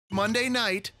Monday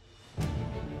night,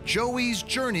 Joey's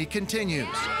journey continues.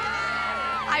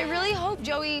 I really hope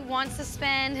Joey wants to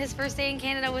spend his first day in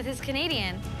Canada with his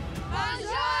Canadian. Bonjour,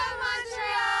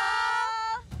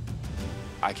 Montreal!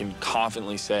 I can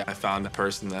confidently say I found the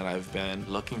person that I've been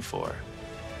looking for.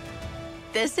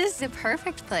 This is the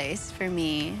perfect place for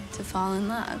me to fall in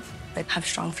love. I have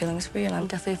strong feelings for you, and I'm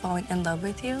definitely falling in love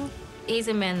with you. He's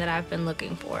a man that I've been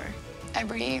looking for.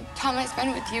 Every time I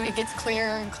spend with you, it gets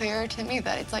clearer and clearer to me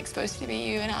that it's like supposed to be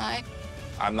you and I.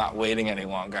 I'm not waiting any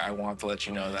longer. I want to let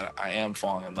you know that I am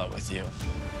falling in love with you.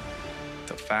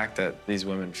 The fact that these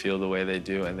women feel the way they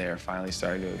do and they are finally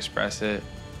starting to express it,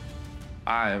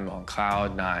 I am on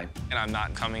cloud 9, and I'm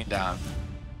not coming down.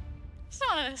 Just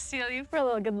wanted to steal you for a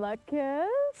little good luck kiss.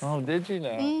 Oh, did you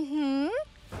know? Mm-hmm.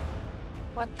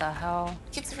 What the hell?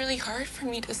 It's really hard for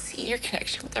me to see your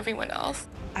connection with everyone else.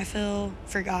 I feel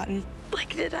forgotten.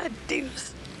 Like, did I do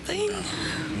something?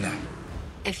 No.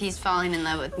 If he's falling in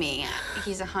love with me,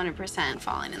 he's 100%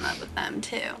 falling in love with them,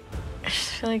 too. I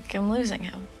just feel like I'm losing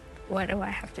him. What do I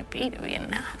have to be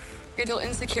enough? I feel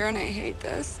insecure and I hate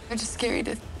this. I'm just scary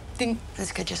to think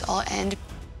this could just all end.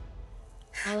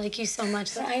 I like you so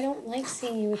much that I don't like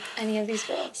seeing you with any of these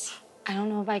girls. I don't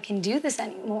know if I can do this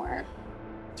anymore.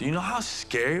 Do you know how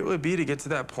scary it would be to get to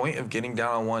that point of getting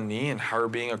down on one knee and her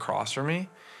being across from me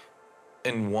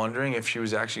and wondering if she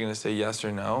was actually going to say yes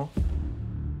or no?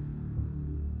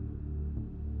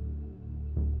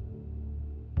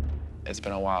 It's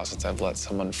been a while since I've let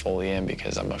someone fully in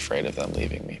because I'm afraid of them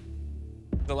leaving me.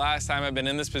 The last time I've been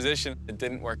in this position, it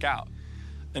didn't work out.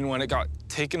 And when it got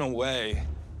taken away,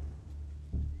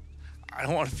 I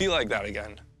don't want to feel like that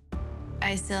again.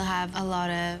 I still have a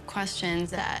lot of questions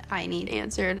that I need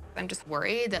answered. I'm just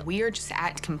worried that we are just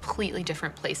at completely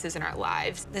different places in our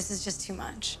lives. This is just too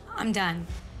much. I'm done.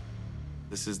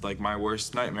 This is like my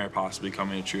worst nightmare possibly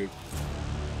coming true.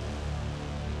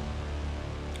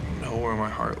 I know where my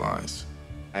heart lies.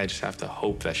 I just have to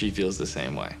hope that she feels the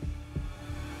same way.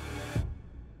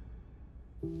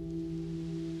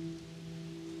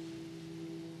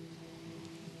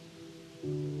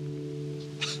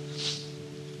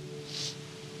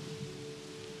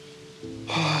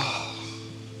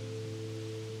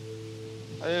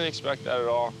 I didn't expect that at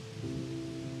all.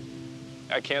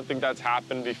 I can't think that's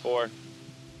happened before.